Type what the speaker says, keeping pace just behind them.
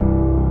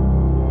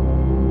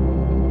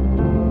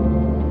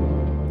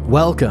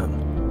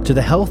Welcome to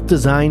the Health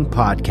Design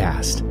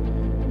Podcast.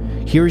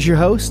 Here's your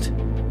host,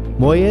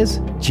 Moyez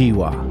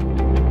Jiwa.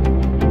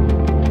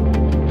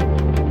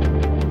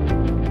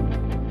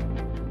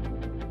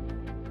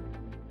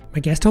 My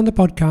guest on the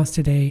podcast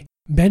today,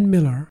 Ben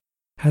Miller,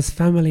 has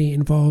family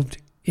involved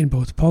in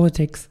both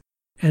politics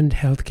and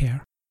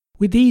healthcare.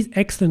 With these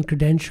excellent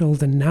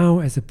credentials and now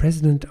as the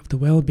president of the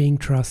Wellbeing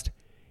Trust,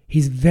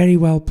 he's very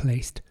well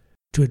placed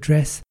to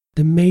address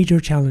the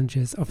major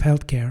challenges of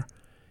healthcare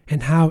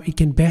and how it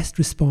can best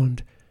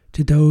respond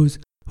to those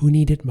who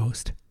need it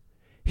most.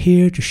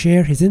 Here to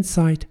share his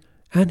insight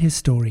and his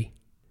story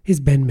is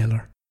Ben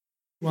Miller.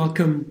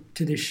 Welcome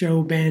to the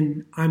show,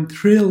 Ben. I'm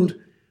thrilled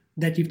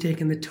that you've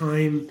taken the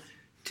time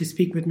to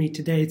speak with me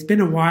today. It's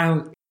been a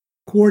while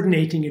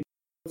coordinating it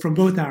from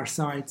both our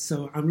sides,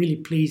 so I'm really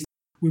pleased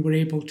we were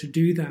able to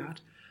do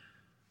that.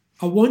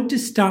 I want to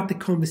start the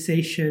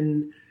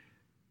conversation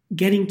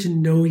getting to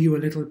know you a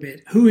little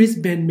bit. Who is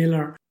Ben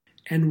Miller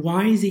and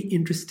why is he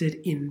interested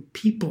in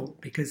people?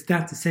 Because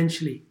that's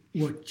essentially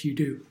what you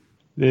do.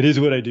 It is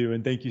what I do,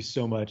 and thank you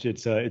so much.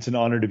 It's an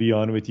honor to be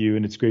on with you,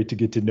 and it's great to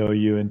get to know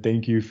you, and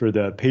thank you for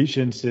the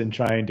patience in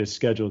trying to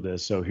schedule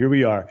this. So here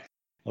we are.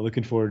 I'm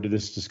looking forward to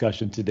this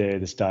discussion today,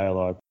 this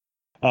dialogue.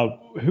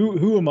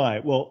 Who am I?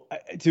 Well,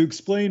 to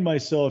explain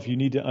myself, you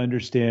need to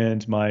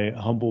understand my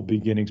humble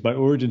beginnings. My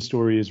origin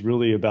story is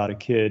really about a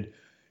kid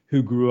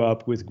who grew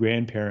up with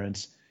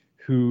grandparents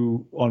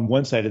who, on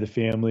one side of the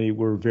family,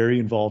 were very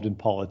involved in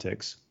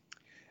politics.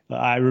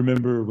 I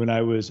remember when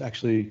I was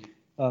actually,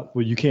 well,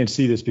 you can't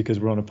see this because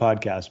we're on a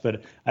podcast,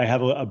 but I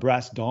have a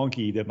brass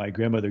donkey that my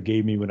grandmother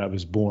gave me when I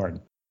was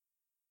born.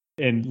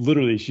 And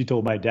literally, she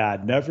told my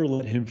dad, never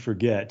let him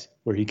forget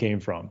where he came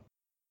from.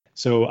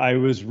 So I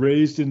was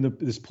raised in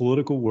this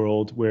political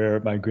world where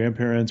my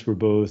grandparents were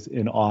both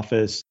in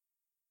office.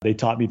 They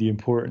taught me the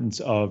importance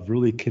of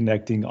really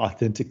connecting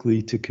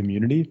authentically to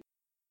community,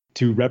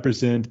 to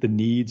represent the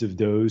needs of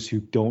those who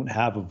don't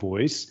have a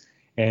voice,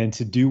 and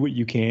to do what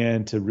you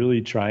can to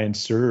really try and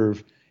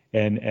serve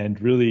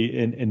and really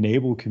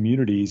enable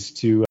communities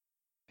to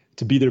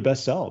be their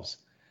best selves.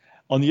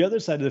 On the other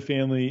side of the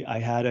family, I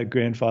had a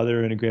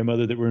grandfather and a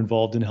grandmother that were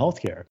involved in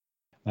healthcare.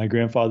 My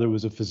grandfather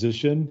was a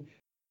physician.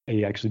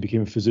 He actually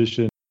became a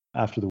physician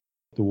after the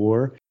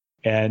war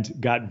and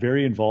got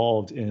very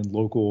involved in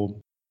local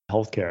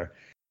healthcare.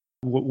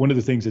 One of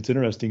the things that's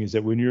interesting is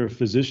that when you're a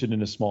physician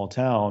in a small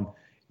town,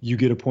 you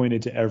get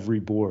appointed to every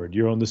board.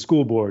 You're on the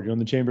school board, you're on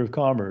the Chamber of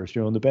Commerce,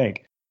 you're on the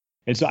bank.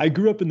 And so I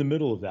grew up in the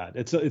middle of that.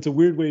 It's a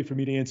weird way for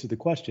me to answer the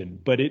question,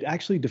 but it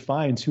actually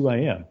defines who I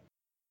am.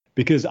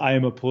 Because I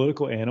am a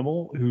political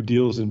animal who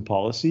deals in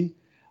policy.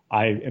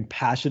 I am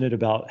passionate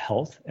about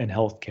health and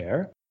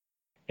healthcare.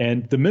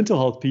 And the mental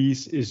health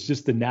piece is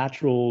just the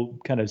natural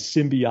kind of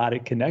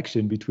symbiotic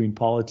connection between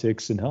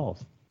politics and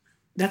health.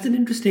 That's an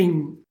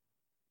interesting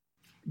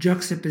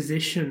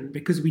juxtaposition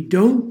because we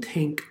don't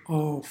think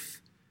of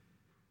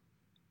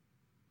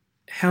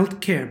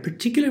healthcare,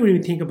 particularly when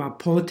we think about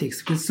politics,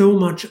 because so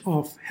much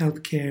of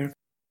healthcare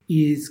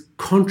is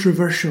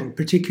controversial,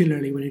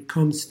 particularly when it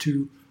comes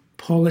to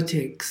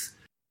politics.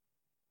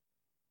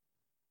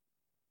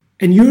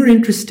 And you're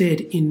interested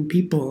in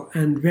people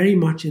and very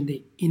much in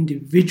the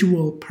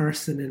individual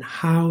person and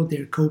how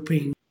they're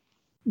coping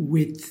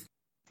with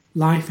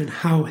life and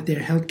how their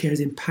healthcare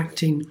is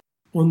impacting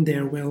on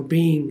their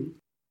well-being.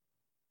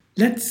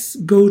 Let's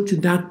go to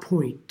that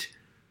point.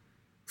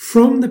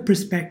 From the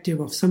perspective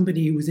of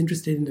somebody who was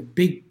interested in the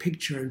big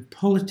picture and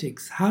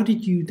politics, how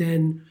did you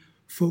then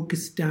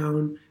focus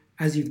down,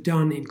 as you've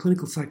done in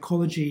clinical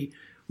psychology,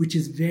 which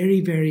is very,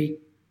 very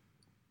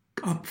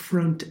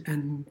upfront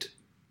and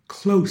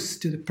close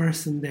to the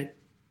person that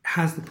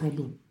has the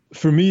problem?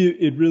 For me,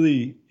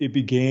 it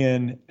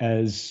began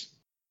as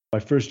my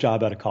first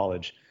job out of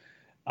college.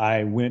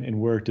 I went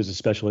and worked as a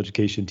special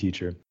education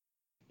teacher,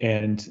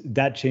 and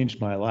that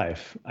changed my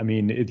life. I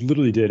mean, it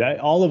literally did.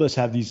 All of us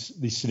have these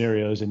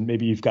scenarios, and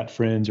maybe you've got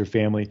friends or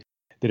family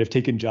that have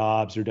taken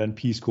jobs or done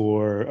Peace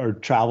Corps or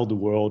traveled the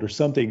world or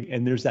something,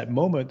 and there's that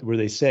moment where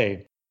they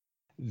say,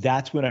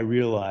 that's when I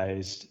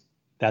realized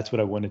that's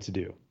what I wanted to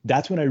do.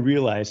 That's when I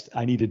realized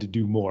I needed to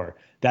do more.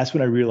 That's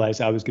when I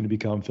realized I was going to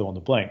become fill in the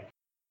blank.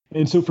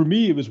 And so for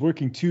me, it was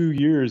working 2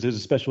 years as a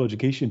special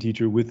education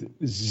teacher with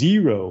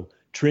zero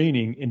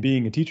training in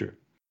being a teacher.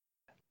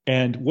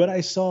 And what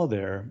I saw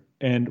there,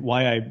 and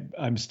why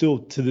I'm still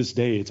to this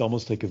day, it's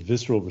almost like a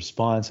visceral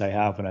response I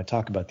have when I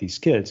talk about these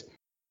kids.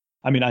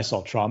 I mean, I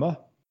saw trauma.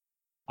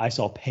 I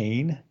saw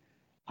pain.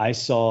 I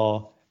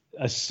saw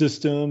a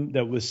system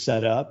that was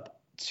set up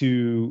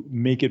to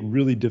make it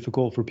really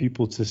difficult for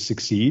people to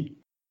succeed.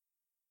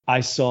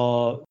 I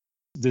saw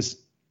this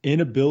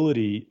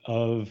inability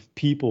of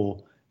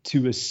people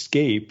to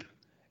escape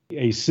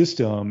a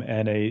system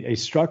and a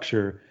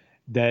structure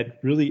that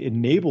really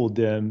enabled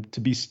them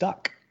to be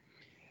stuck.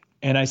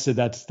 And I said,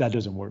 that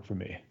doesn't work for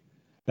me.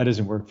 That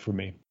doesn't work for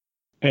me.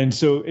 And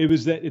so it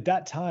was that at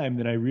that time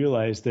that I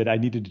realized that I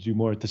needed to do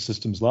more at the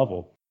systems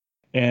level.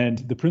 And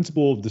the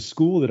principal of the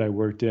school that I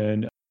worked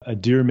in, a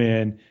dear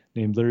man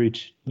named Larry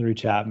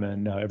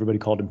Chapman. Everybody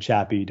called him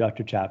Chappie,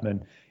 Dr.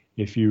 Chapman.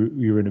 If you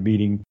were in a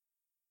meeting,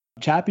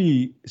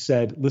 Chappie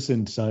said,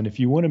 listen, son, if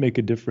you want to make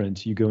a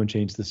difference, you go and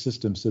change the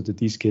system so that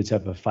these kids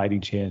have a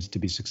fighting chance to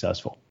be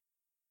successful.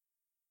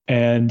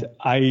 And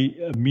I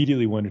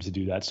immediately wanted to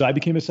do that. So I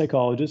became a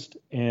psychologist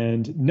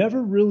and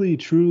never really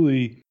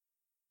truly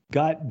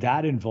got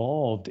that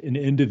involved in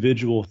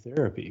individual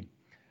therapy.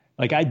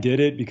 Like I did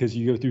it because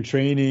you go through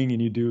training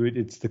and you do it.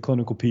 It's the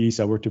clinical piece.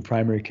 I worked in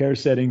primary care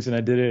settings and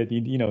I did it.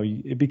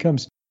 It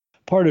becomes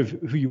part of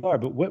who you are.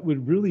 But what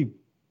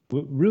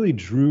really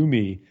drew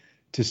me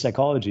to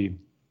psychology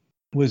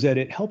was that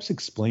it helps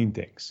explain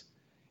things.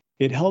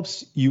 It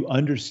helps you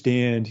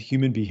understand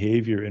human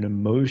behavior and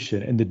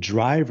emotion and the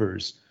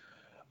drivers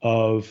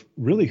of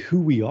really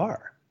who we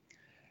are.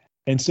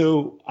 And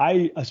so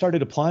I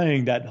started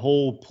applying that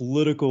whole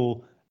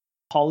political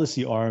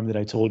policy arm that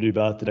I told you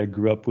about that I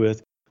grew up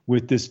with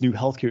this new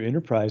healthcare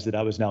enterprise that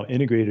I was now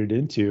integrated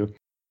into.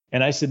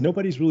 And I said,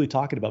 nobody's really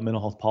talking about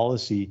mental health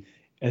policy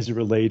as it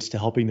relates to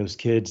helping those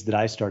kids that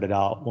I started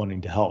out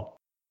wanting to help.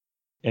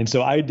 And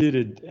so I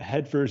did a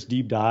headfirst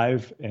deep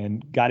dive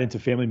and got into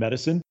family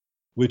medicine,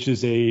 which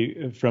is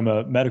from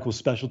a medical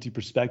specialty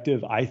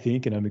perspective, I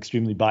think, and I'm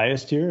extremely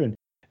biased here, and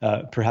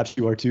perhaps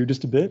you are too,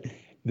 just a bit,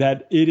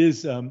 that it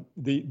is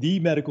the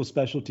medical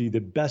specialty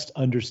that best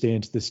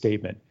understands the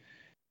statement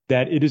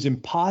that it is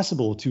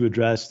impossible to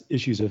address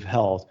issues of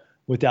health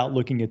without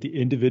looking at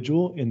the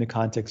individual in the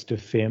context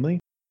of family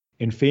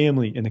and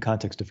family in the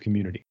context of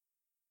community.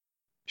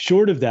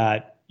 Short of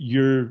that,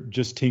 you're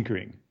just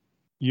tinkering.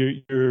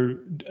 You're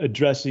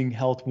addressing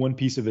health one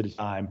piece at a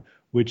time,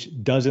 which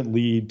doesn't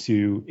lead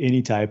to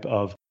any type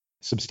of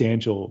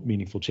substantial,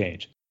 meaningful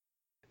change.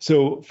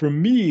 So for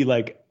me,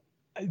 like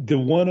the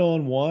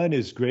one-on-one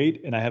is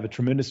great, and I have a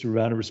tremendous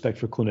amount of respect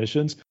for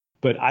clinicians,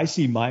 but I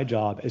see my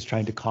job as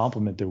trying to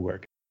complement their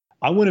work.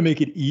 I want to make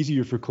it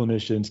easier for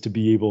clinicians to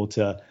be able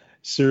to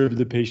serve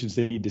the patients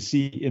they need to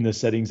see in the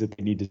settings that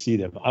they need to see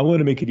them. I want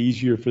to make it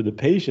easier for the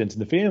patients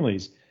and the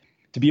families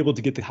to be able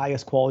to get the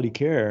highest quality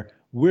care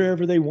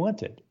wherever they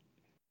want it.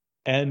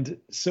 And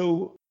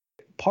so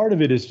part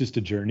of it is just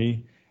a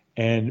journey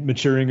and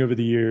maturing over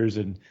the years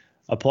and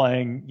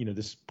applying,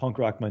 this punk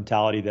rock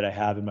mentality that I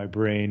have in my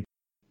brain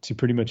to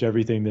pretty much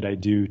everything that I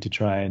do to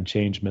try and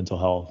change mental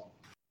health.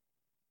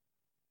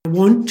 I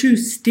want to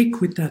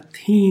stick with that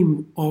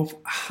theme of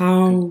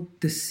how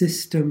the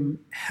system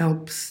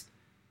helps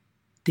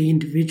the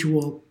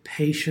individual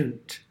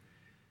patient.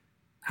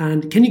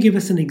 And can you give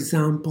us an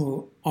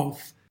example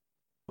of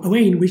a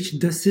way in which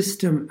the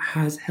system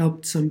has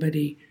helped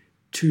somebody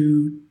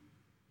to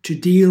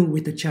deal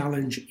with a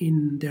challenge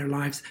in their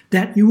lives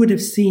that you would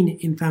have seen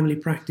in family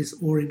practice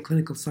or in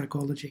clinical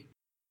psychology?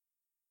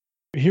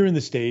 Here in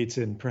the States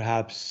and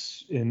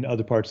perhaps in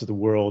other parts of the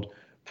world,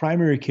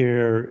 primary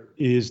care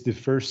is the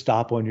first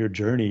stop on your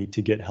journey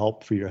to get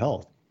help for your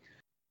health.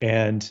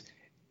 And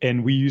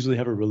we usually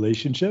have a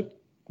relationship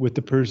with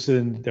the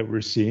person that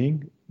we're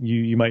seeing.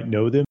 You might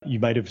know them. You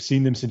might have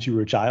seen them since you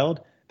were a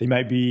child. They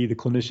might be the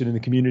clinician in the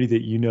community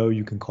that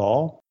you can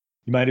call.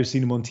 You might have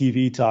seen them on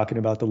TV talking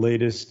about the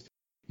latest,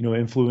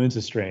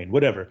 influenza strain,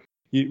 whatever.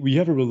 We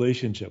have a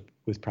relationship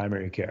with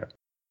primary care.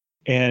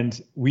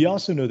 And we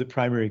also know that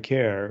primary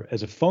care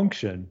as a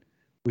function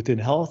within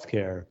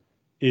healthcare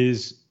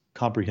is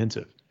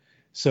comprehensive.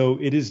 So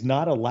it is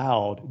not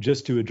allowed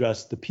just to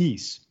address the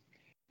piece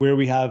where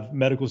we have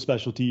medical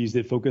specialties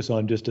that focus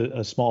on just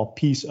a small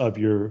piece of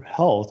your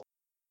health.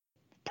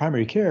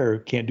 Primary care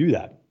can't do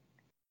that,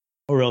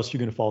 or else you're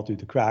going to fall through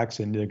the cracks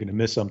and they're going to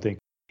miss something.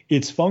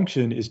 Its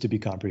function is to be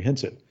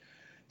comprehensive.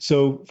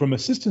 So from a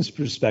systems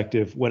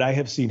perspective, what I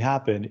have seen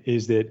happen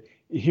is that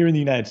here in the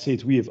United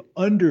States, we have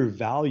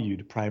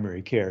undervalued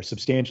primary care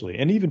substantially,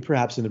 and even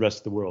perhaps in the rest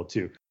of the world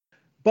too.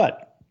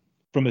 But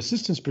from a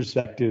systems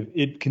perspective,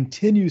 it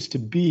continues to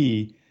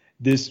be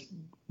this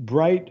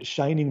bright,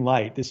 shining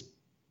light, this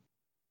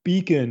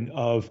beacon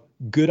of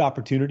good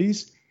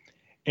opportunities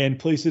and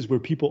places where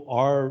people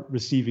are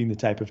receiving the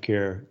type of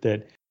care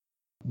that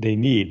they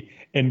need.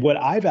 And what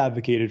I've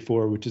advocated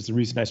for, which is the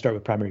reason I start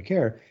with primary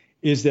care,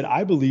 is that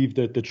I believe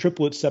that the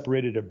triplets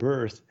separated at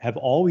birth have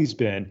always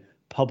been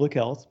public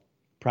health,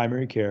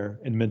 primary care,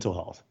 and mental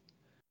health.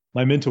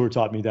 My mentor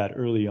taught me that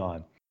early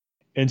on.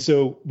 And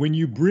so when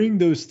you bring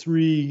those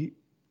three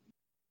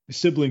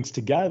siblings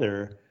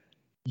together,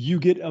 you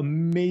get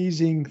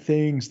amazing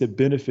things that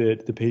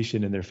benefit the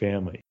patient and their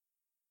family.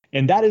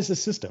 And that is the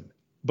system.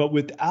 But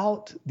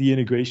without the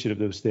integration of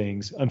those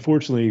things,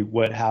 unfortunately,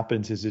 what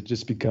happens is it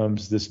just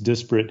becomes these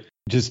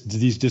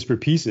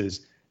disparate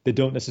pieces that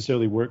don't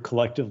necessarily work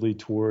collectively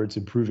towards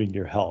improving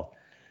your health.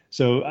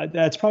 So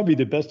that's probably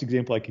the best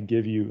example I can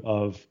give you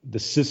of the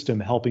system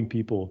helping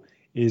people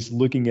is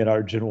looking at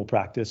our general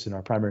practice and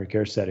our primary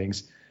care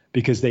settings,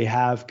 because they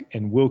have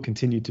and will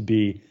continue to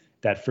be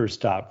that first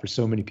stop for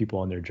so many people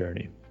on their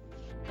journey.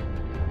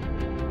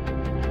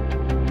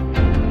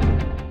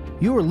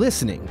 You are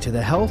listening to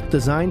the Health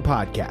Design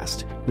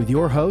Podcast with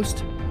your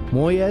host,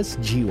 Moyez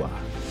Jiwa.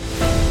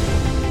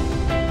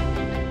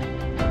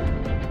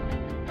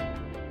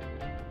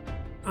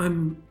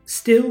 I'm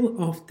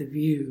still of the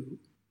view,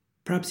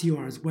 perhaps you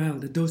are as well,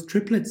 that those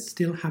triplets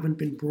still haven't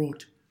been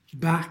brought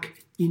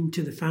back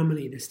into the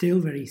family. They're still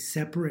very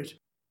separate.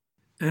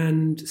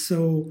 And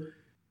so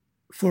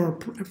for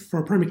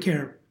a primary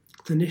care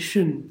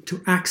clinician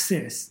to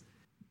access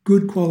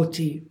good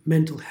quality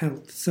mental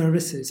health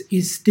services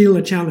is still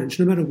a challenge,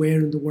 no matter where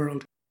in the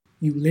world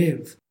you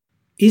live.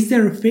 Is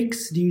there a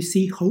fix? Do you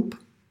see hope?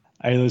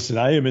 I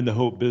am in the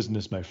hope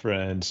business, my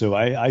friend. So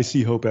I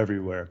see hope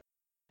everywhere.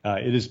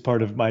 It is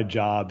part of my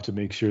job to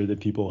make sure that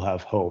people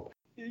have hope.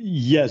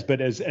 Yes,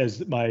 but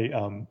as my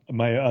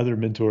other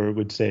mentor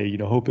would say,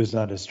 hope is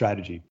not a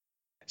strategy.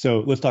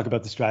 So let's talk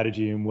about the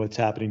strategy and what's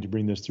happening to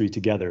bring those three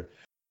together.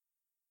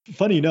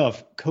 Funny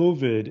enough,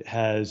 COVID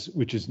has,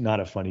 which is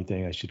not a funny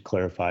thing, I should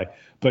clarify,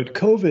 but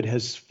COVID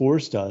has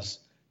forced us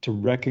to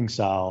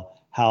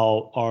reconcile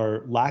how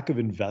our lack of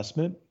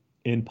investment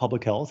in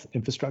public health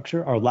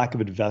infrastructure, our lack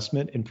of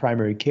investment in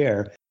primary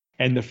care,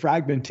 and the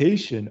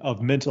fragmentation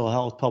of mental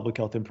health, public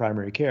health, and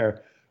primary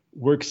care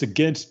works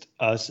against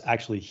us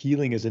actually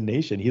healing as a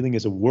nation, healing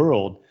as a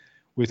world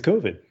with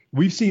COVID.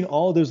 We've seen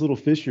all those little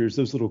fissures,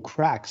 those little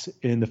cracks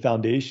in the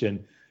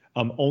foundation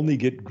only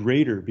get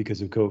greater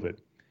because of COVID.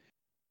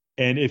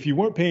 And if you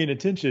weren't paying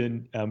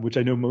attention, which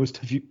I know most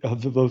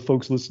of the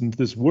folks listening to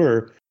this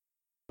were,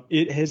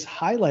 it has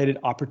highlighted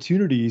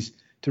opportunities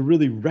to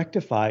really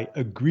rectify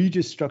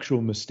egregious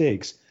structural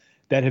mistakes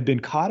that have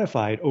been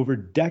codified over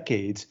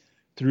decades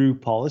through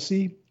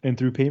policy and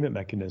through payment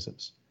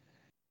mechanisms.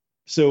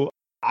 So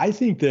I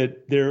think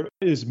that there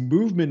is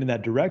movement in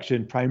that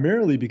direction,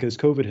 primarily because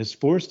COVID has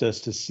forced us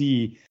to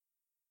see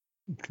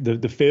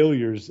the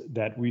failures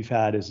that we've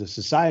had as a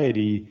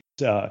society,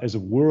 as a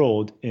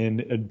world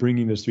in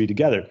bringing those three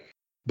together.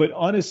 But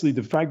honestly,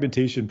 the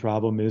fragmentation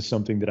problem is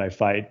something that I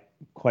fight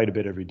quite a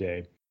bit every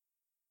day.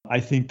 I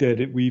think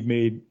that we've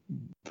made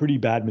pretty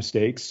bad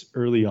mistakes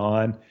early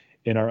on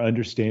in our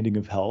understanding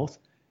of health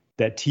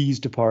that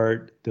teased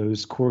apart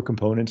those core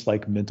components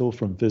like mental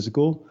from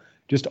physical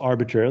just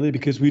arbitrarily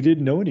because we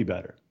didn't know any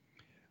better.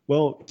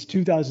 Well, it's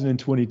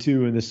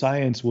 2022 and the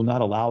science will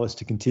not allow us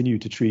to continue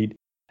to treat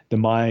the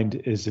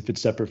mind as if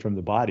it's separate from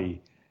the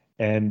body.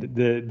 And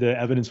the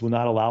evidence will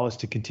not allow us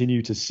to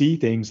continue to see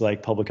things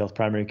like public health,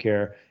 primary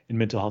care, and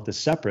mental health as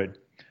separate.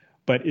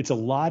 But it's a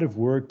lot of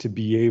work to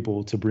be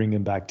able to bring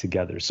them back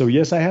together. So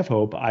yes, I have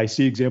hope. I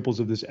see examples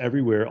of this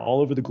everywhere,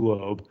 all over the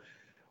globe,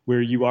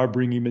 where you are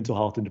bringing mental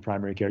health into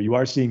primary care. You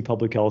are seeing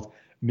public health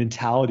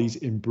mentalities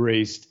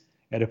embraced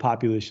at a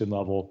population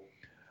level.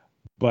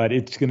 But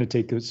it's going to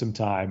take some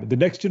time. The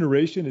next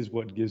generation is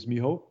what gives me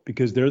hope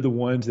because they're the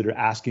ones that are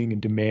asking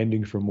and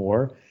demanding for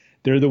more.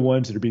 They're the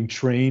ones that are being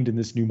trained in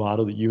this new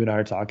model that you and I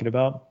are talking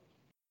about.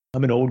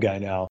 I'm an old guy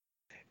now.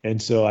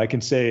 And so I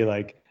can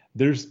say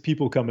there's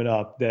people coming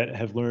up that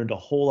have learned a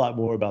whole lot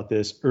more about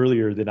this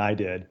earlier than I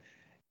did.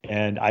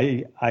 And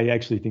I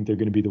actually think they're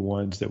going to be the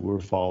ones that we're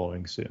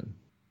following soon.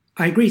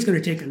 I agree it's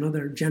going to take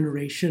another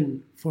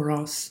generation for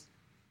us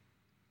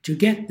to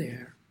get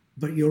there.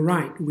 But you're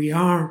right. We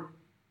are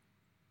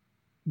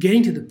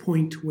getting to the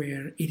point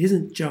where it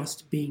isn't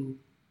just being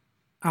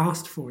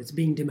asked for, it's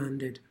being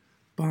demanded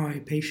by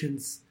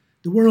patients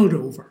the world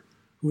over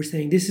who are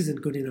saying this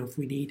isn't good enough,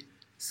 we need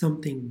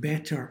something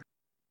better.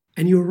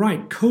 And you're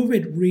right,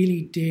 COVID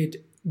really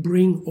did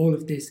bring all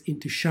of this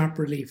into sharp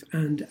relief.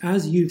 And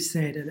as you've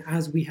said, and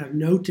as we have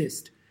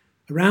noticed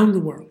around the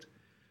world,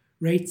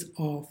 rates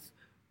of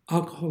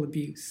alcohol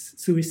abuse,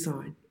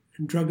 suicide,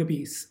 and drug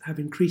abuse have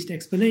increased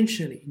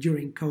exponentially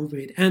during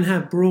COVID and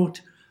have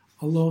brought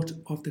a lot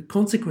of the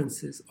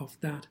consequences of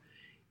that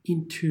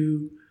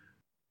into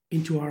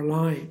our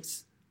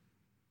lives.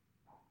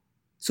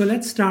 So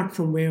let's start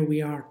from where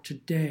we are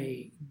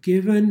today.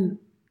 Given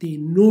the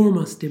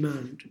enormous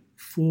demand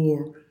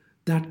for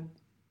that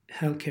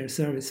healthcare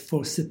service,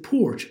 for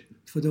support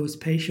for those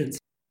patients,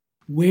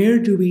 where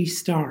do we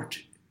start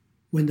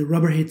when the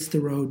rubber hits the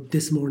road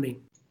this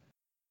morning?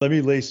 Let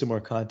me lay some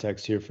more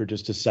context here for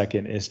just a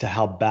second as to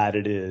how bad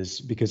it is,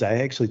 because I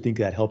actually think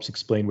that helps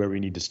explain where we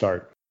need to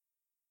start.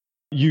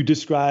 You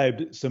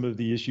described some of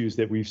the issues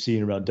that we've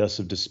seen around deaths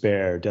of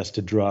despair, deaths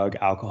to drug,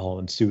 alcohol,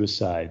 and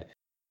suicide.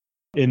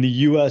 In the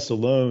U.S.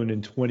 alone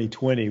in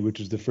 2020, which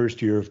was the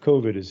first year of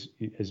COVID,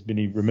 as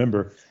many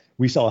remember,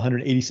 we saw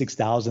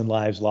 186,000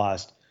 lives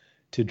lost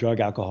to drug,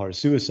 alcohol, or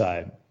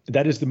suicide.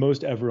 That is the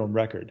most ever on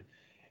record.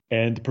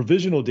 And the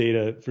provisional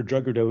data for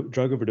drug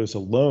overdose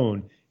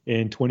alone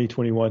in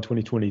 2021,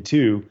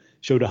 2022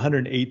 showed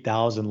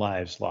 108,000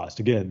 lives lost.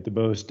 Again, the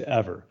most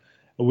ever,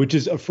 which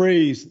is a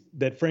phrase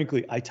that,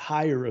 frankly, I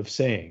tire of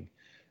saying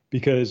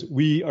because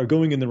we are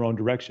going in the wrong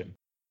direction.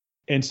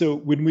 And so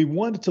when we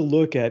wanted to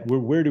look at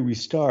where do we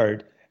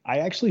start, I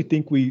actually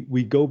think we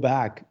go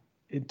back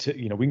to,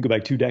 we can go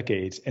back 2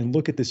 decades and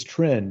look at this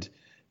trend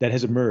that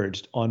has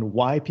emerged on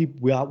why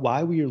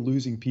we are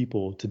losing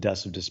people to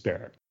deaths of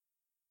despair.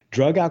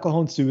 Drug,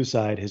 alcohol, and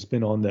suicide has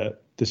been on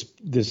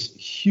this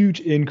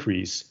huge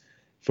increase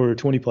for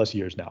 20 plus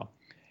years now.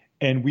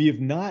 And we have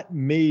not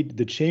made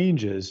the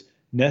changes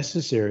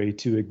necessary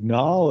to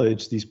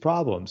acknowledge these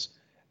problems.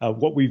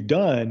 What we've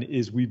done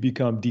is we've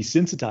become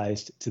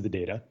desensitized to the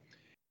data.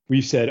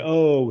 We've said,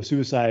 oh,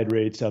 suicide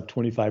rates up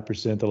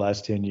 25% the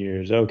last 10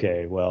 years.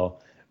 Okay,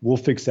 well, we'll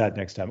fix that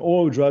next time.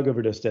 Oh, drug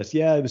overdose deaths.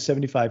 Yeah, it was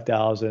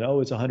 75,000.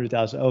 Oh, it's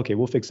 100,000. Okay,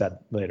 we'll fix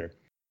that later.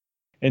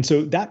 And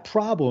so that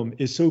problem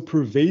is so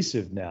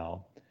pervasive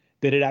now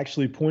that it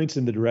actually points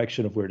in the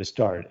direction of where to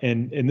start.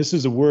 And this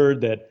is a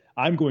word that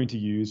I'm going to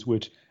use,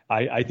 which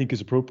I think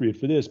is appropriate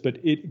for this, but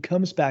it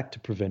comes back to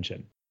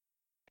prevention.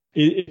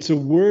 It's a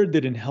word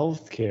that in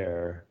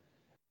healthcare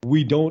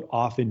we don't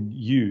often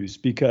use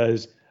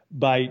because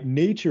by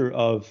nature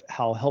of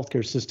how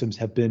healthcare systems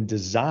have been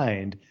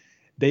designed,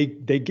 they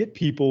get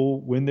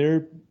people when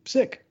they're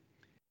sick.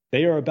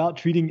 They are about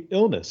treating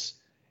illness.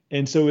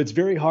 And so it's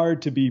very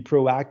hard to be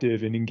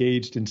proactive and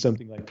engaged in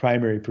something like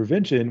primary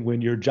prevention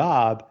when your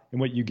job and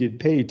what you get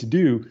paid to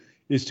do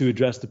is to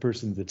address the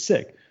person that's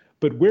sick.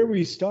 But where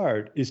we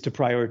start is to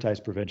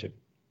prioritize prevention.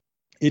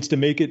 It's to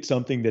make it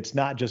something that's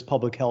not just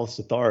public health's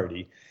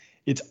authority.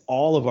 It's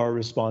all of our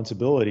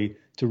responsibility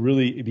to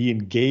really be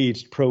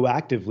engaged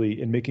proactively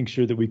in making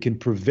sure that we can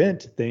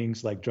prevent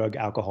things like drug,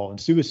 alcohol,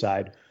 and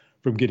suicide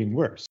from getting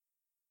worse.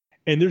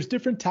 And there's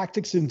different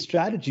tactics and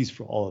strategies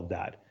for all of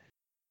that.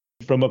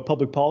 From a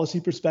public policy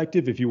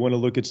perspective, if you want to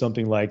look at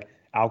something like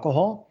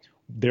alcohol,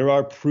 there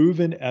are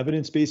proven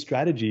evidence-based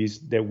strategies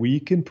that we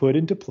can put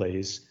into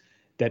place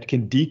that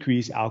can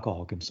decrease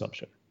alcohol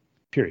consumption,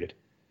 period.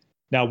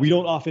 Now, we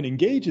don't often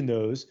engage in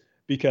those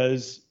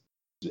because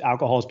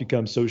alcohol has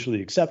become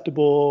socially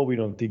acceptable. We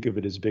don't think of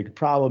it as a big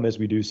problem as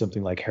we do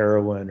something like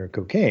heroin or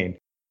cocaine.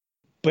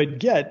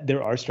 But yet,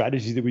 there are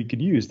strategies that we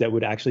could use that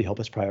would actually help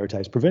us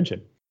prioritize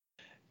prevention.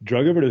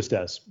 Drug overdose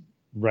deaths.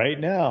 Right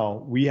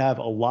now, we have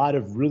a lot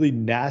of really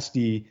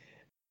nasty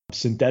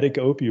synthetic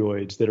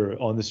opioids that are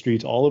on the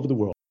streets all over the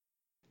world.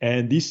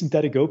 And these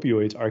synthetic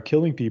opioids are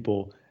killing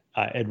people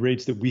at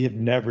rates that we have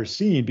never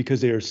seen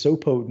because they are so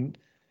potent.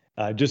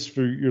 Just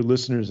for your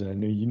listeners, and I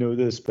know you know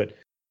this, but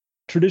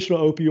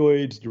traditional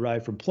opioids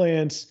derived from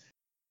plants,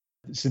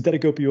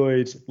 synthetic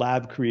opioids,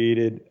 lab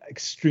created,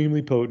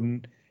 extremely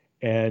potent,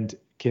 and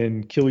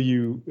can kill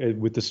you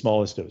with the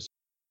smallest dose.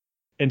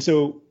 And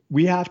so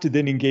we have to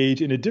then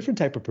engage in a different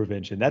type of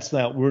prevention.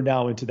 We're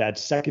now into that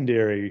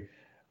secondary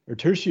or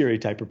tertiary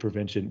type of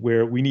prevention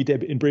where we need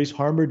to embrace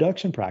harm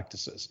reduction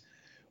practices.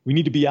 We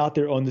need to be out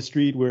there on the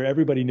street where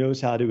everybody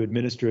knows how to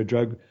administer a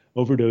drug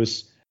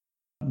overdose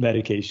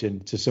medication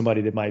to somebody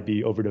that might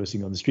be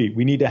overdosing on the street.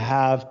 We need to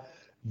have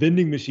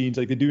vending machines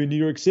like they do in New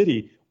York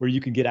City where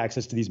you can get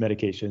access to these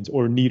medications,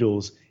 or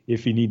needles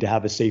if you need to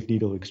have a safe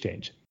needle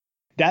exchange.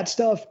 That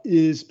stuff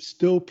is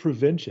still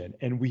prevention,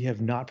 and we have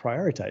not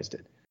prioritized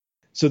it.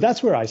 So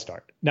that's where I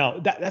start. Now,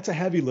 that's a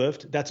heavy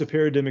lift. That's a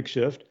paradigmic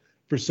shift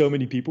for so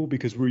many people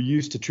because we're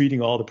used to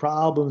treating all the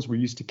problems. We're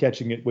used to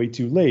catching it way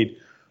too late.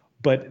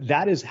 But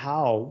that is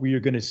how we are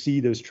going to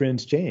see those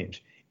trends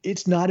change.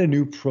 It's not a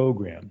new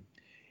program.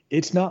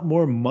 It's not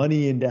more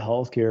money into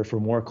healthcare for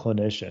more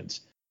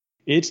clinicians.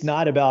 It's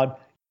not about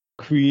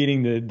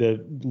creating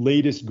the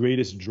latest,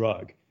 greatest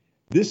drug.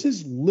 This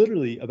is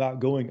literally about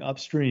going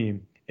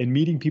upstream and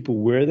meeting people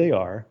where they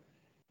are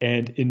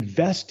and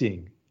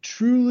investing,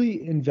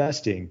 truly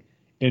investing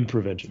in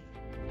prevention.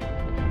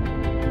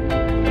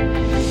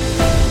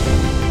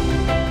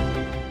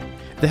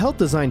 The Health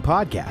Design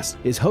Podcast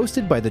is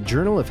hosted by the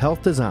Journal of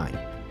Health Design,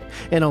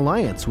 an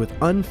alliance with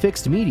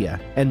Unfixed Media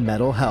and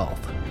Mental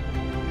Health.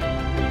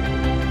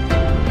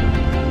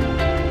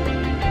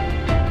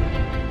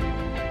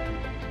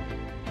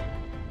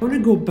 I want to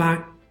go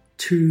back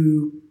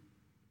to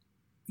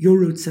your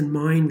roots and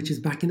mine, which is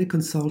back in the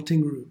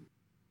consulting room.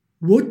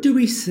 What do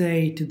we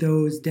say to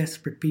those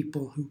desperate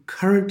people who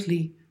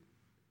currently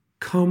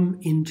come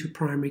into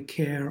primary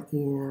care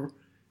or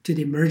to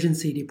the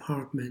emergency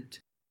department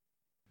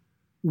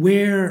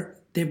where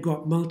they've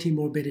got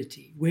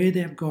multimorbidity, where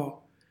they've got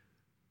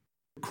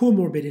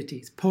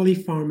comorbidities,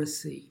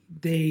 polypharmacy,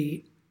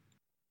 they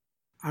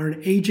are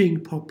an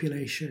aging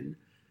population,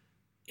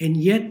 and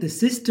yet the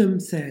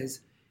system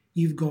says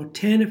you've got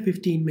 10 or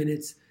 15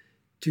 minutes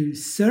to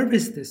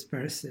service this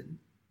person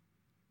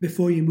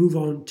before you move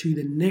on to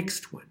the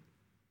next one,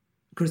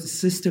 because the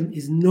system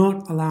is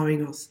not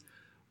allowing us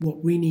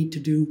what we need to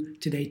do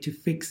today to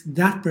fix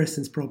that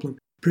person's problem.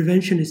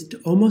 Prevention is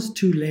almost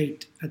too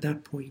late at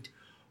that point.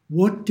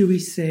 What do we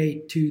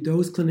say to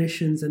those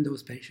clinicians and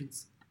those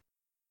patients?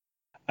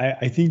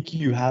 I think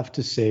you have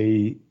to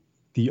say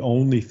the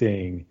only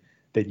thing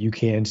that you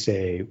can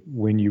say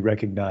when you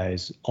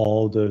recognize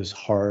all those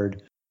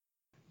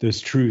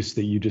truths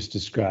that you just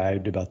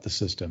described about the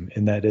system.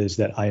 And that is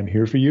that I am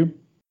here for you.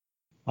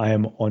 I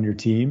am on your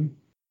team.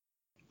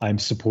 I'm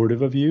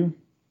supportive of you.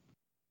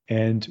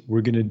 And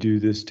we're going to do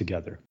this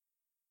together.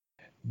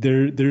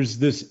 There's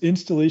this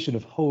installation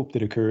of hope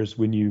that occurs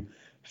when you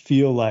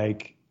feel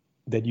like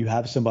that you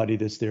have somebody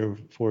that's there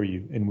for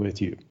you and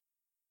with you.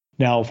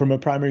 Now, from a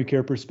primary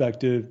care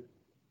perspective,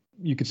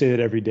 you could say that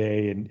every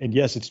day. And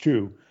yes, it's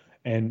true.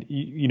 And,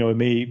 it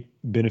may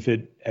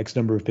benefit X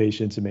number of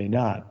patients, it may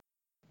not.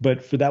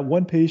 But for that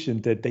one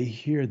patient that they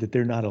hear that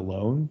they're not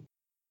alone,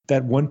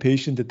 that one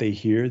patient that they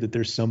hear that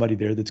there's somebody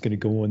there that's going to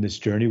go on this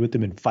journey with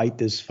them and fight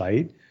this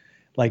fight,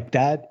 like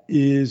that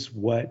is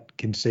what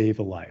can save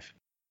a life.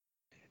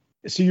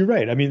 So you're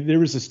right. I mean, there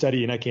was a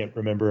study, and I can't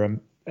remember.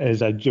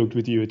 As I joked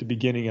with you at the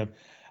beginning,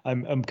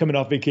 I'm coming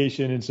off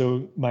vacation, and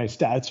so my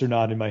stats are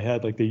not in my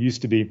head like they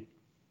used to be.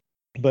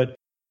 But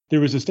there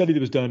was a study that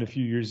was done a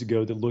few years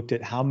ago that looked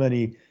at how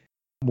many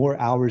more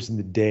hours in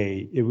the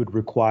day it would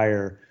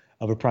require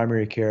of a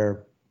primary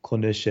care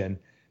clinician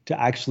to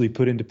actually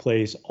put into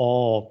place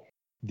all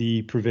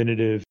the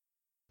preventative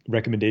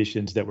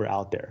recommendations that were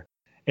out there.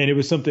 And it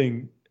was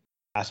something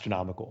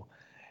astronomical.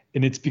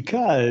 And it's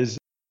because,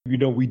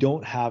 we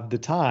don't have the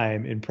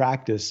time in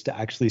practice to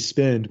actually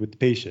spend with the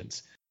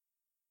patients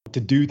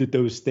to do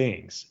those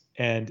things.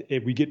 And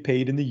we get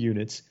paid in the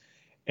units.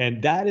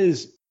 And that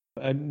is,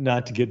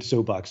 not to get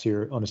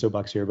on a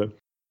soapbox here, but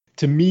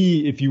to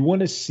me, if you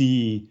want to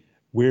see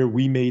where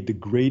we made the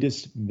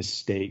greatest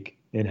mistake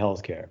in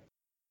healthcare,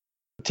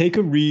 take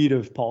a read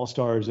of Paul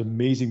Starr's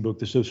amazing book,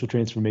 The Social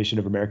Transformation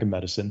of American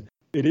Medicine.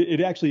 It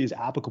actually is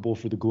applicable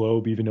for the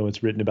globe, even though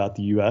it's written about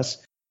the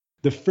US.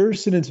 The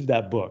first sentence of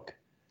that book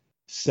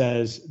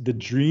says the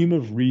dream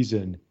of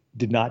reason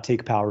did not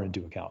take power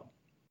into account.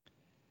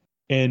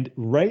 And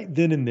right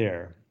then and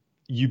there,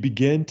 you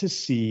begin to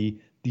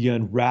see the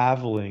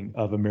unraveling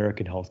of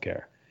American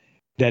healthcare,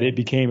 that it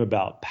became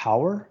about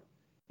power,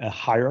 a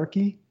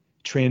hierarchy,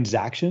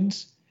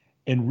 transactions,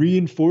 and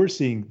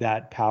reinforcing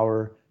that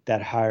power,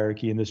 that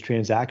hierarchy, and those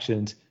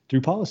transactions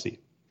through policy.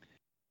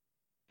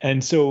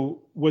 And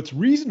so what's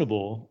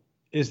reasonable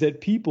is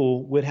that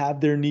people would have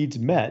their needs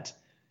met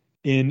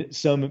in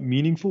some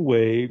meaningful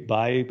way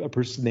by a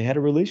person they had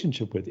a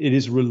relationship with. It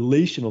is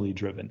relationally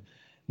driven,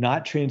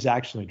 not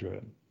transactionally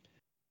driven.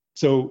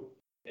 So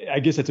I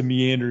guess that's a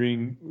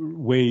meandering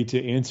way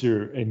to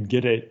answer and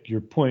get at your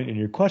point and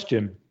your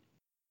question.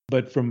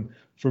 But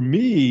for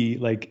me,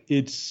 like,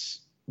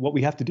 it's what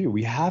we have to do.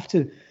 We have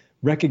to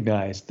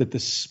recognize that the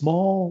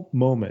small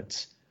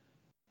moments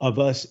of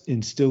us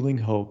instilling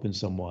hope in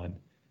someone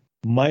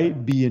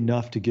might be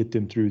enough to get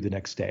them through the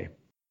next day.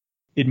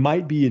 It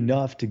might be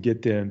enough to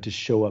get them to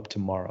show up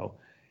tomorrow.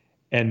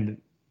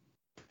 And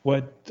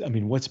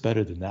what's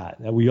better than that?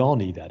 We all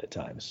need that at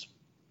times.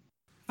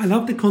 I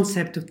love the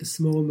concept of the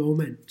small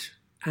moment,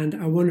 and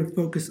I want to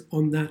focus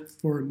on that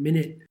for a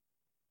minute.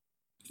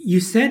 You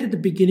said at the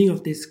beginning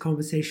of this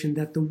conversation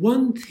that the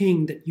one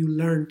thing that you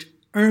learned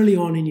early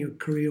on in your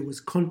career was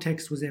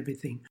context was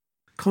everything.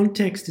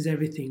 Context is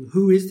everything.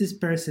 Who is this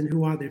person?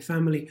 Who are their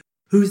family?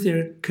 Who's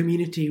their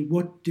community?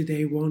 What do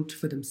they want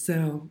for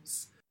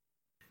themselves?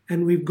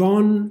 And we've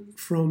gone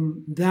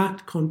from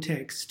that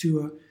context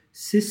to a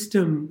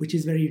system which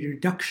is very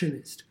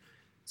reductionist.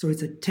 So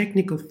it's a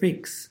technical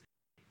fix.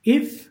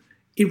 If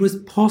it was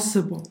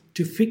possible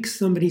to fix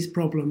somebody's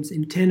problems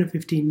in 10 or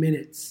 15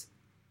 minutes,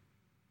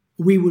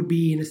 we would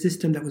be in a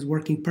system that was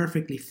working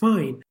perfectly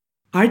fine.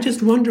 I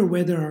just wonder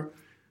whether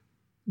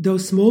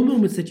those small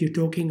moments that you're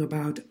talking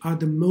about are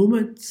the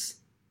moments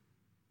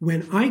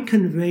when I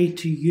convey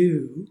to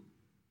you,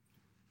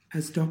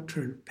 as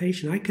doctor and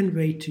patient, I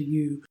convey to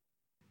you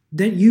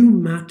that you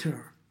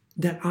matter,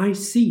 that I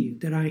see you,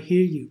 that I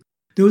hear you.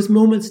 Those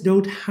moments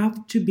don't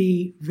have to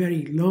be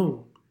very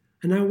long.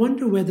 And I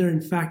wonder whether, in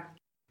fact,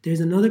 there's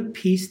another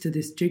piece to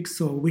this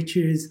jigsaw, which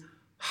is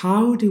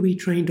how do we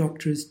train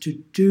doctors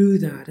to do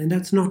that? And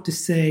that's not to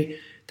say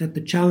that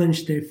the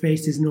challenge they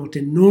face is not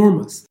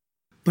enormous.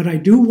 But I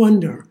do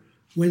wonder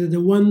whether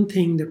the one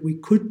thing that we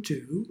could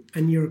do,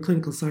 and you're a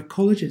clinical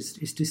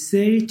psychologist, is to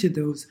say to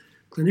those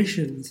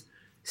clinicians,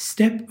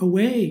 step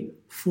away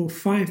for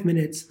 5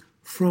 minutes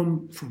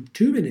from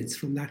 2 minutes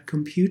from that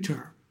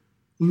computer,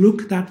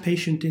 look that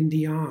patient in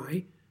the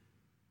eye,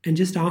 and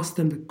just ask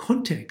them the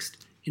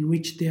context in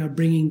which they are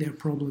bringing their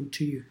problem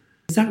to you.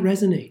 Does that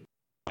resonate?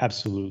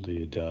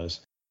 Absolutely, it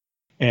does.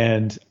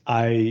 And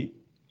I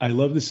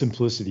love the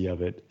simplicity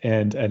of it.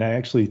 And I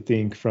actually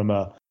think from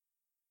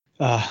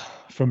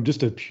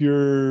just a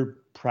pure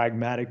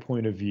pragmatic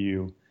point of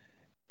view,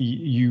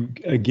 you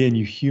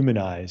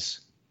humanize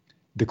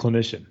the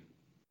clinician.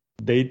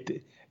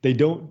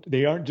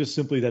 They aren't just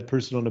simply that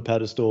person on a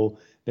pedestal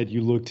that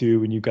you look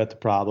to when you've got the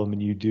problem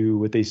and you do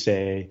what they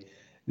say,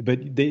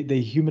 but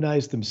they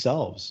humanize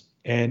themselves,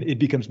 and it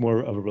becomes more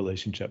of a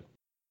relationship.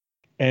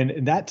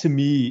 And that to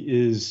me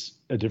is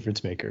a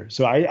difference maker.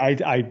 So I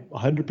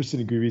 100%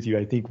 agree with you.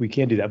 I think we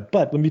can do that.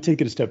 But let me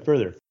take it a step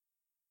further.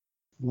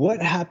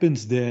 What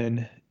happens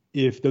then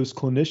if those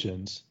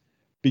clinicians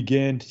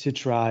begin to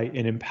try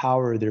and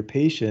empower their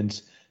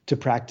patients to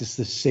practice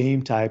the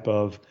same type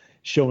of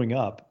showing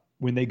up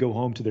when they go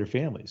home to their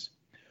families?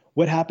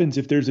 What happens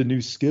if there's a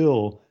new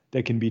skill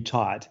that can be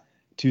taught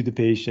to the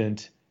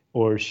patient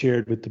or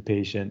shared with the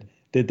patient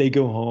that they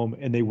go home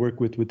and they work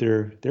with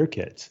their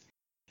kids?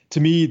 To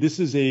me,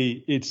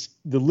 it's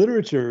the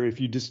literature. If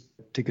you just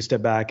take a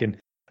step back and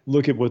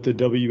look at what the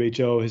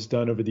WHO has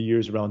done over the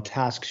years around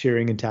task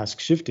sharing and task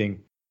shifting,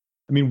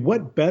 I mean,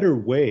 what better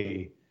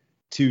way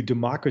to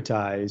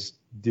democratize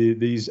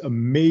these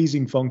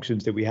amazing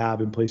functions that we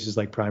have in places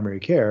like primary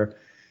care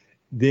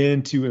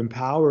then to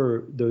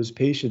empower those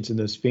patients and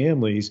those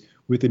families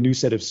with a new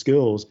set of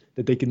skills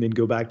that they can then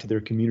go back to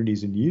their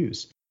communities and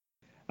use.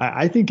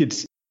 I think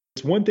it's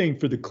one thing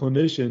for the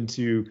clinician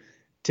to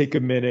take a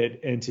minute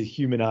and to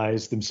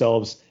humanize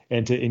themselves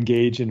and to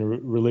engage in a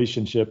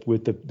relationship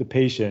with the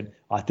patient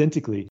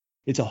authentically.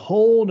 It's a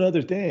whole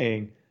nother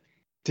thing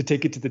to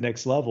take it to the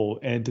next level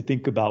and to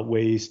think about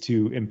ways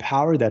to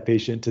empower that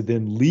patient to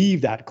then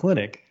leave that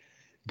clinic,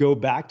 go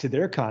back to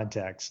their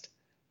context,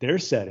 their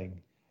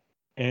setting,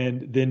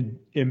 and then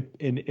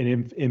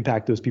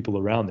impact those people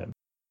around them.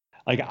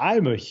 Like,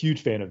 I'm a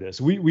huge fan of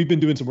this. We've been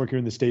doing some work here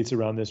in the States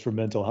around this for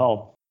mental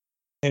health,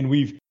 and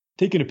we've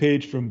taken a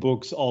page from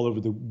books all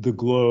over the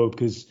globe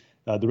because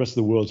the rest of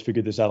the world's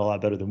figured this out a lot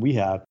better than we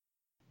have.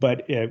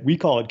 But we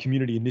call it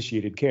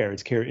community-initiated care.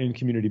 It's care in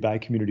community, by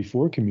community,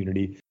 for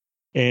community.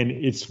 And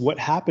it's what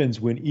happens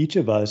when each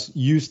of us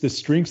use the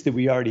strengths that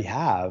we already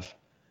have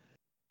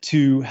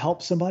to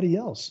help somebody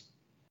else.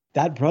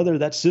 That brother,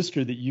 that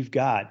sister that you've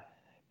got,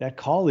 that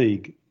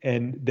colleague,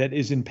 and that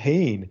is in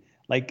pain,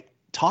 like,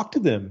 talk to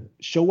them,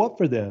 show up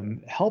for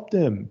them, help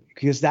them,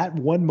 because that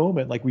one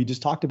moment, like we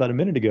just talked about a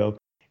minute ago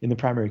in the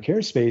primary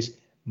care space,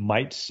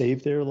 might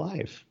save their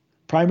life.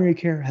 Primary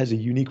care has a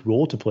unique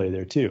role to play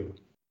there too.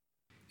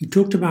 You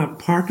talked about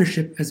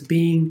partnership as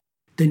being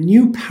the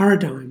new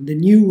paradigm, the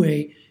new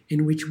way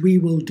in which we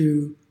will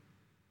do,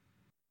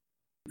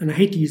 and I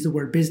hate to use the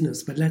word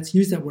business, but let's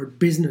use that word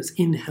business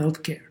in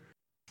healthcare.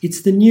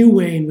 It's the new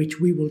way in which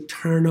we will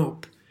turn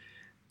up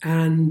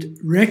and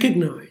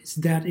recognize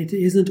that it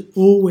isn't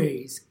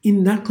always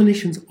in that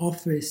clinician's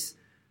office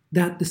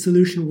that the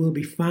solution will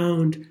be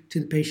found to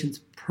the patient's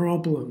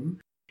problem.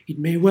 It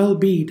may well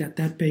be that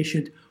that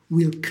patient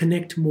will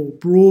connect more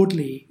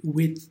broadly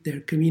with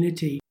their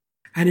community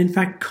and in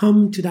fact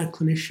come to that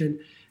clinician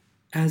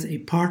as a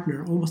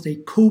partner, almost a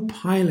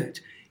co-pilot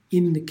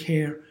in the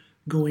care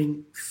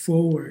going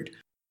forward.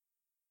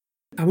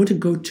 I want to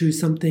go to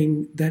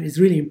something that is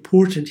really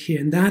important here,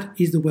 and that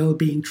is the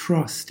Wellbeing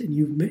Trust. And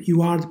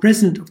you are the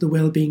president of the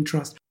Wellbeing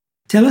Trust.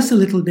 Tell us a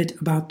little bit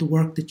about the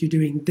work that you're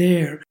doing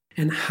there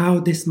and how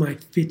this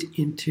might fit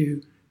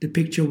into the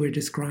picture we're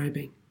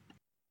describing.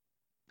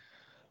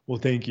 Well,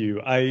 thank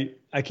you. I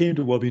came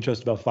to Wellbeing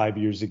Trust about 5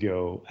 years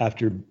ago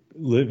after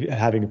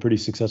having a pretty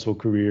successful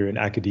career in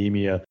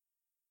academia.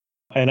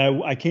 And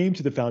I came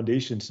to the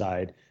foundation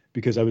side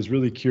because I was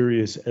really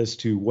curious as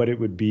to what it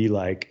would be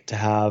like to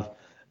have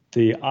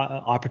the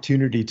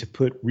opportunity to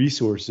put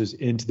resources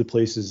into the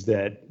places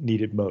that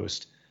need it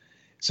most.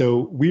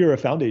 So we are a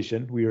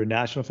foundation. We are a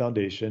national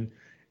foundation,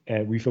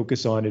 and we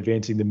focus on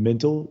advancing the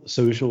mental,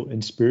 social,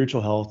 and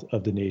spiritual health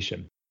of the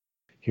nation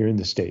here in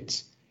the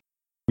States.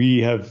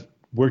 We have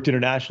worked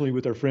internationally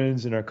with our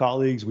friends and our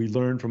colleagues. We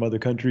learn from other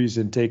countries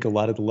and take a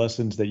lot of the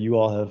lessons that you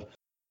all have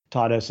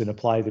taught us and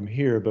apply them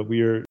here, but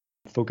we are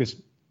focused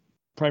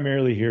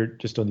primarily here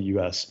just on the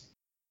U.S.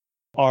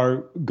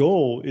 Our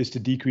goal is to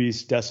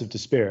decrease deaths of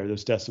despair,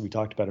 those deaths that we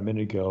talked about a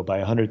minute ago, by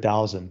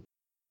 100,000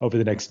 over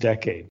the next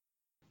decade,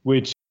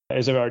 which,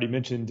 as I've already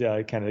mentioned,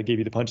 kind of gave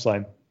you the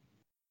punchline,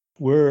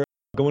 we're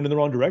going in the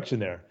wrong direction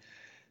there.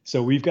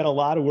 So we've got a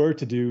lot of work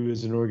to do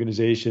as an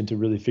organization to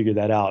really figure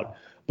that out.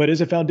 But as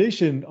a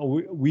foundation,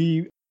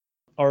 we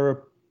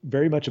are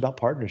very much about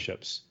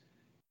partnerships.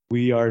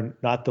 We are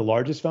not the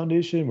largest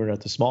foundation. We're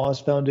not the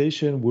smallest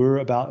foundation. We're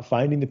about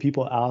finding the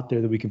people out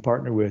there that we can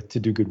partner with to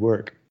do good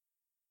work.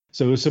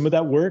 So some of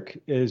that work,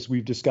 as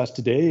we've discussed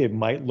today, it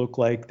might look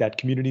like that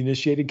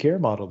community-initiated care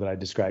model that I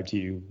described to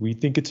you. We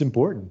think it's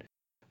important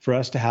for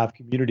us to have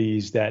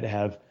communities that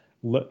have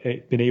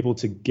been able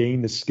to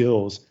gain the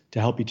skills to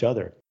help each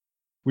other.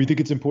 We think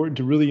it's important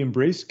to really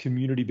embrace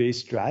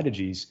community-based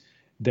strategies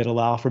that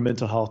allow for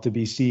mental health to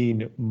be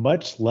seen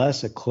much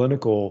less a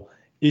clinical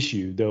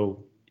issue,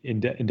 though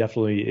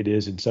indefinitely it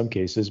is in some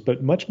cases,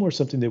 but much more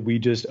something that we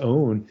just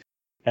own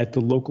at the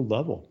local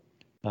level.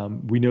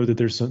 We know that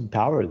there's some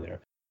power there.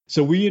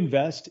 So we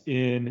invest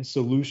in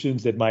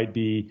solutions that might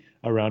be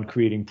around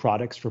creating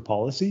products for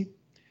policy.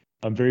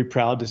 I'm very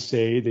proud to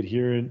say that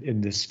here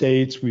in the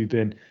States,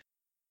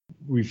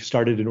 we've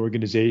started an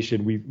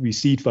organization, we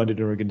seed funded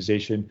an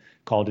organization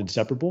called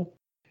Inseparable.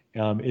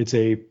 It's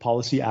a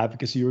policy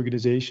advocacy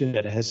organization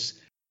that has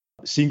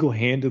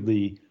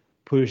single-handedly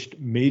pushed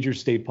major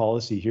state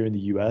policy here in the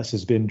U.S.,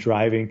 has been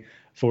driving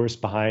force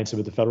behind some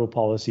of the federal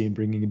policy and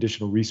bringing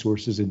additional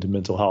resources into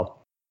mental health.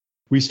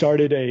 We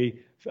started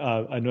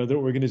another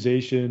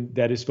organization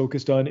that is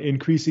focused on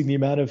increasing the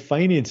amount of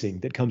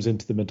financing that comes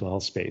into the mental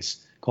health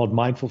space called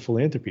Mindful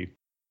Philanthropy.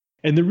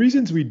 And the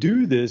reasons we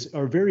do this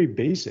are very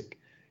basic,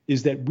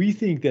 is that we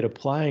think that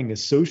applying a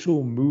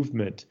social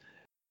movement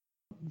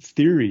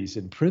theories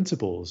and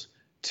principles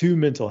to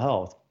mental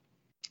health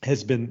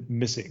has been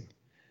missing.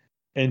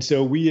 And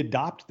so we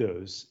adopt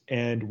those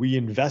and we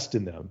invest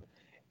in them.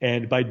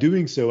 And by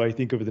doing so, I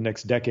think over the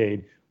next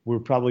decade, we're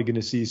probably going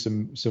to see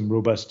some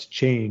robust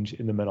change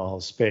in the mental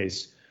health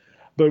space.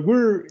 But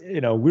we're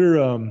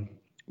young,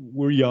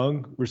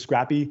 we're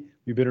scrappy.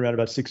 We've been around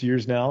about 6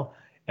 years now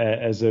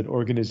as an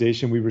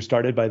organization. We were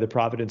started by the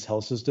Providence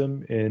Health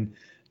System in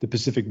the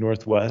Pacific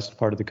Northwest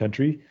part of the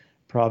country.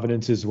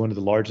 Providence is one of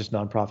the largest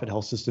nonprofit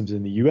health systems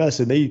in the U.S.,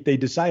 and they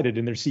decided,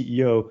 and their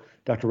CEO,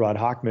 Dr. Rod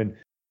Hochman,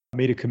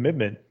 made a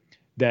commitment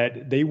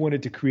that they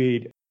wanted to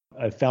create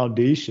a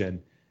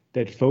foundation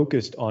that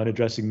focused on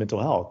addressing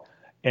mental health.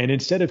 And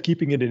instead of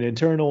keeping it an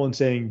internal and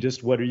saying,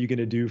 just what are you going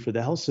to do for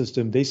the health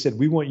system, they said,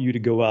 we want you to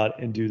go out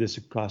and do this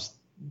across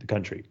the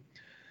country.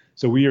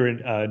 So we are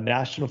a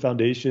national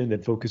foundation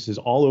that focuses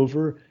all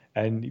over,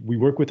 and we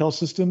work with health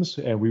systems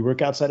and we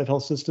work outside of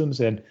health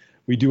systems, and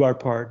we do our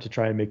part to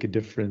try and make a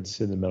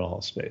difference in the mental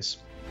health space.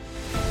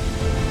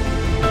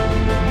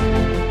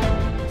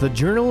 The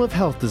Journal of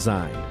Health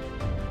Design,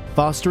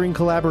 fostering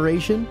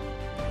collaboration,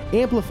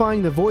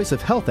 amplifying the voice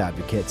of health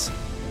advocates,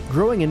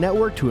 growing a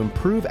network to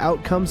improve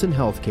outcomes in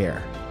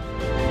healthcare.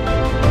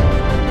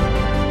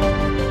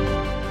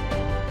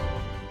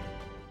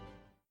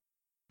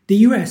 The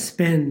US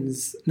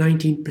spends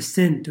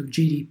 19% of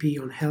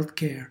GDP on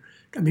healthcare.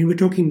 I mean, we're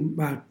talking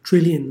about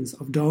trillions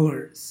of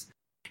dollars.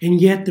 And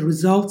yet the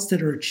results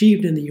that are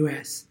achieved in the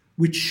US,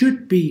 which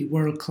should be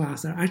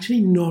world-class, are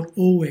actually not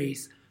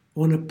always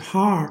on a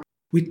par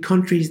with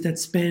countries that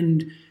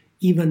spend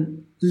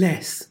even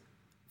less,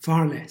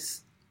 far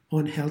less,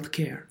 on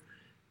healthcare.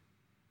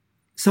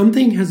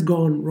 Something has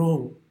gone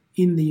wrong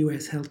in the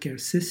US healthcare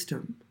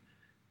system,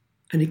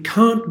 and it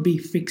can't be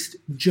fixed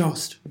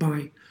just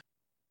by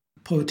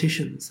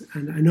politicians.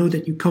 And I know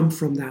that you come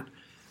from that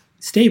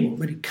stable,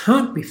 but it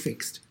can't be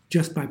fixed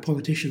just by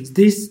politicians.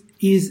 This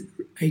is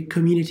a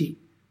community.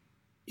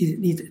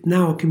 It is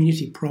now a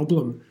community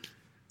problem,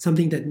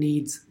 something that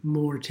needs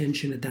more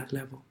attention at that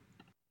level.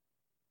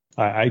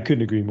 I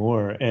couldn't agree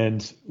more.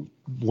 And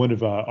one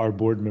of our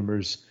board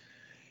members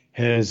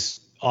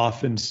has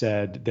often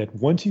said that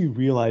once you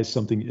realize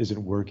something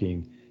isn't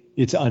working,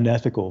 it's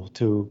unethical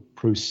to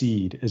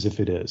proceed as if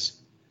it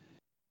is.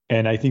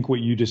 And I think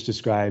what you just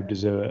described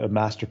is a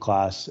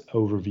masterclass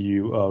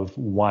overview of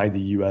why the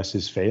U.S.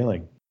 is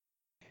failing,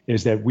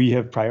 is that we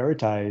have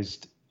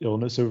prioritized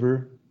illness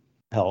over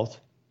health,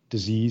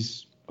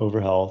 disease over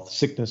health,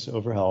 sickness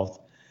over health,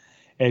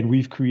 and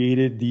we've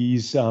created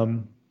these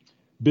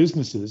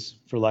businesses,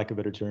 for lack of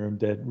a better term,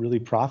 that really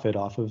profit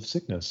off of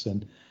sickness.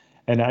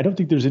 And I don't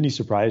think there's any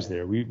surprise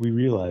there. We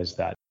realize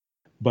that.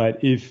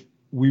 But if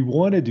we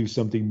want to do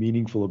something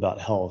meaningful about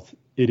health,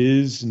 it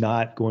is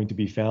not going to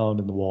be found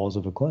in the walls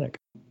of a clinic.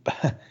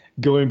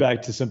 Going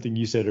back to something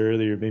you said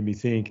earlier made me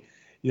think,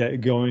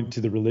 going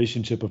to the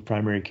relationship of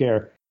primary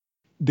care,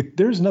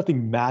 there's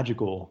nothing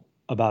magical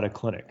about a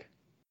clinic.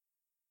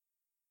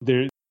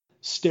 They're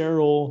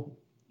sterile,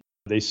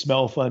 they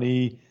smell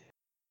funny.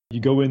 You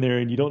go in there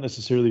and you don't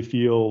necessarily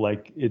feel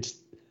like it's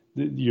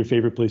your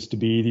favorite place to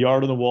be. The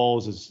art on the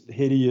walls is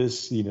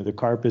hideous. The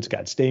carpet's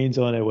got stains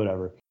on it,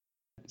 whatever.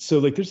 So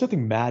there's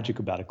nothing magic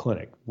about a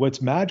clinic.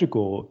 What's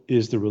magical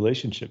is the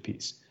relationship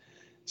piece.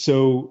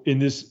 So in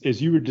this,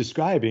 as you were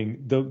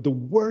describing, the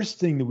worst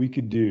thing that we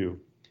could do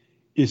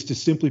is to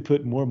simply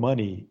put more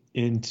money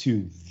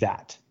into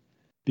that,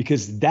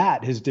 because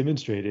that has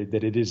demonstrated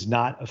that it is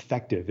not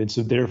effective. And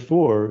so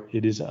therefore,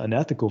 it is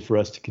unethical for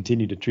us to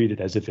continue to treat it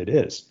as if it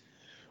is.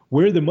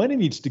 Where the money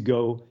needs to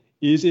go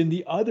is in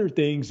the other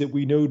things that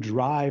we know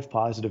drive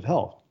positive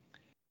health.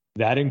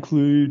 That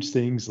includes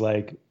things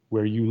like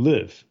where you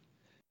live.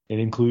 It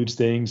includes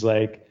things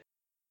like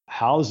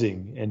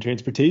housing and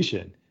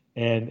transportation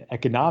and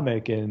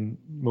economic and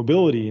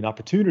mobility and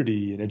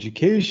opportunity and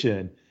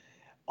education.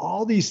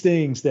 All these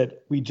things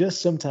that we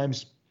just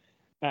sometimes,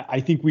 I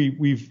think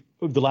we've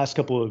over the last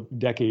couple of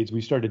decades,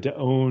 we started to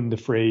own the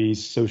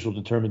phrase social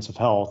determinants of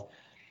health.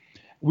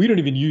 We don't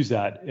even use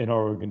that in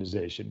our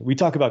organization. We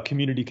talk about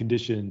community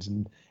conditions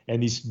and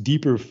these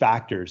deeper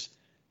factors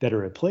that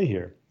are at play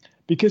here.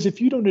 Because if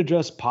you don't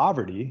address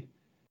poverty,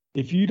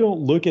 if you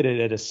don't look at it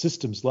at a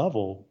systems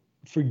level,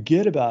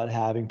 forget about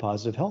having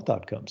positive health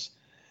outcomes.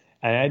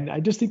 And I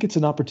just think it's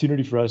an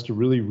opportunity for us to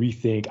really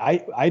rethink.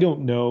 I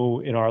don't know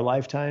in our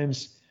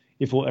lifetimes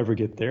if we'll ever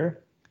get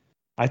there.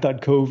 I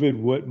thought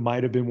COVID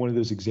might have been one of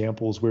those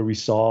examples where we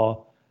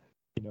saw,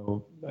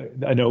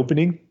 an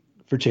opening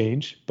for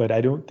change, but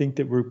I don't think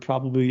that we're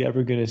probably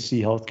ever going to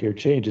see healthcare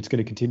change. It's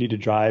going to continue to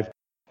drive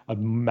a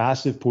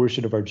massive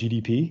portion of our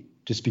GDP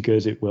just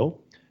because it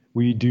will.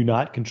 We do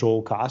not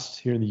control costs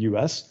here in the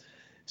U.S.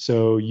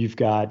 So you've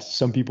got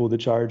some people that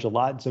charge a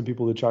lot and some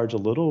people that charge a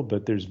little,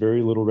 but there's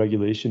very little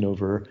regulation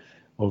over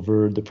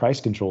the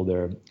price control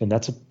there. And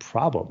that's a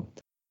problem.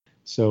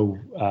 So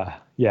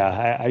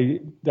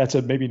that's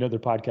maybe another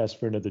podcast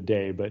for another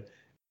day. But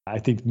I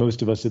think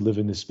most of us that live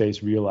in this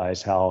space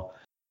realize how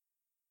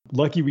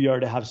lucky we are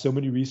to have so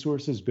many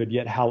resources, but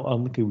yet how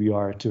unlucky we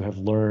are to have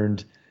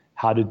learned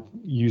how to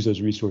use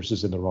those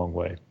resources in the wrong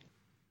way.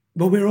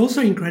 But we're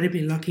also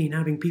incredibly lucky in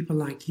having people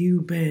like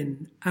you,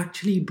 Ben,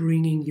 actually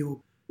bringing your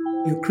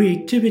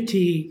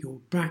creativity, your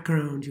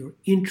background, your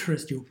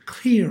interest, your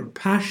clear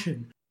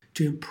passion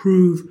to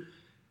improve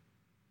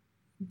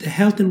the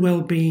health and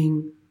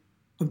well-being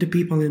of the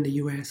people in the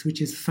US,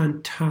 which is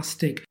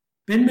fantastic.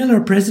 Ben Miller,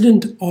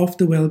 president of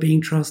the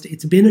Wellbeing Trust,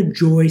 it's been a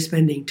joy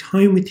spending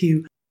time with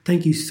you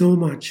Thank you so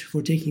much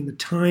for taking the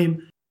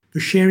time, for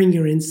sharing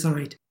your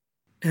insight,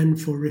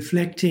 and for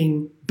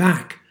reflecting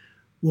back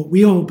what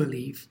we all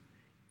believe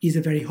is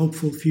a very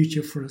hopeful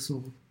future for us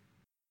all.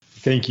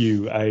 Thank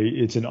you.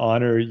 It's an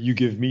honor. You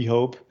give me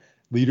hope.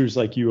 Leaders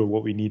like you are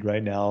what we need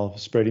right now,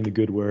 spreading the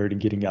good word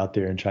and getting out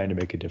there and trying to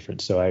make a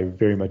difference. So I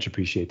very much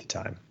appreciate the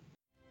time.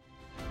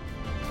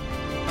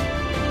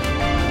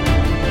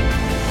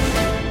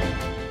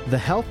 The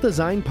Health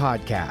Design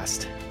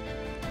Podcast,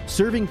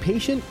 serving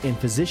patient and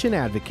physician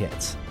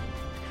advocates.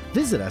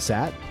 Visit us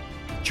at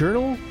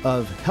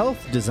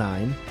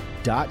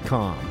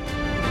journalofhealthdesign.com.